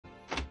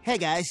Hey,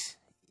 guys.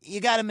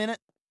 You got a minute?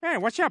 Hey,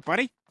 what's up,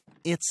 buddy?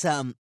 It's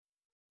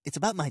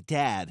about my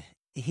dad.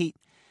 He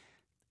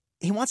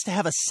wants to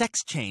have a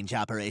sex change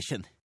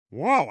operation.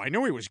 Whoa, I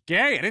knew he was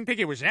gay. I didn't think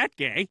he was that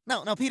gay.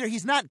 No, Peter,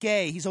 he's not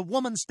gay. He's a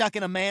woman stuck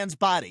in a man's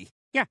body.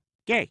 Yeah,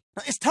 gay.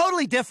 It's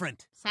totally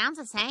different. Sounds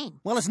the same.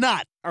 Well, it's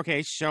not.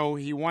 Okay, so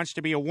he wants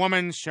to be a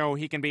woman so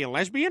he can be a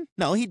lesbian?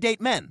 No, he'd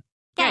date men.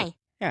 Gay.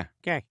 Yeah,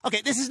 gay.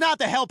 Okay, this is not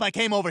the help I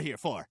came over here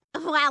for.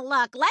 Well,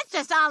 look, let's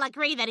just all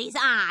agree that he's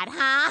odd,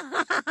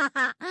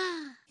 huh?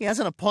 He has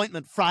an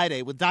appointment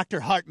Friday with Dr.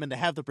 Hartman to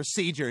have the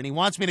procedure, and he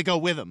wants me to go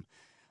with him.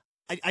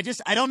 I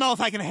don't know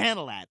if I can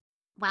handle that.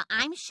 Well,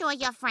 I'm sure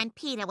your friend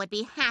Peter would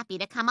be happy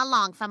to come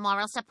along for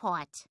moral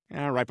support.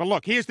 All right, but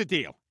look, here's the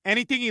deal.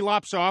 Anything he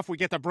lops off, we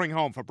get to bring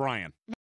home for Brian.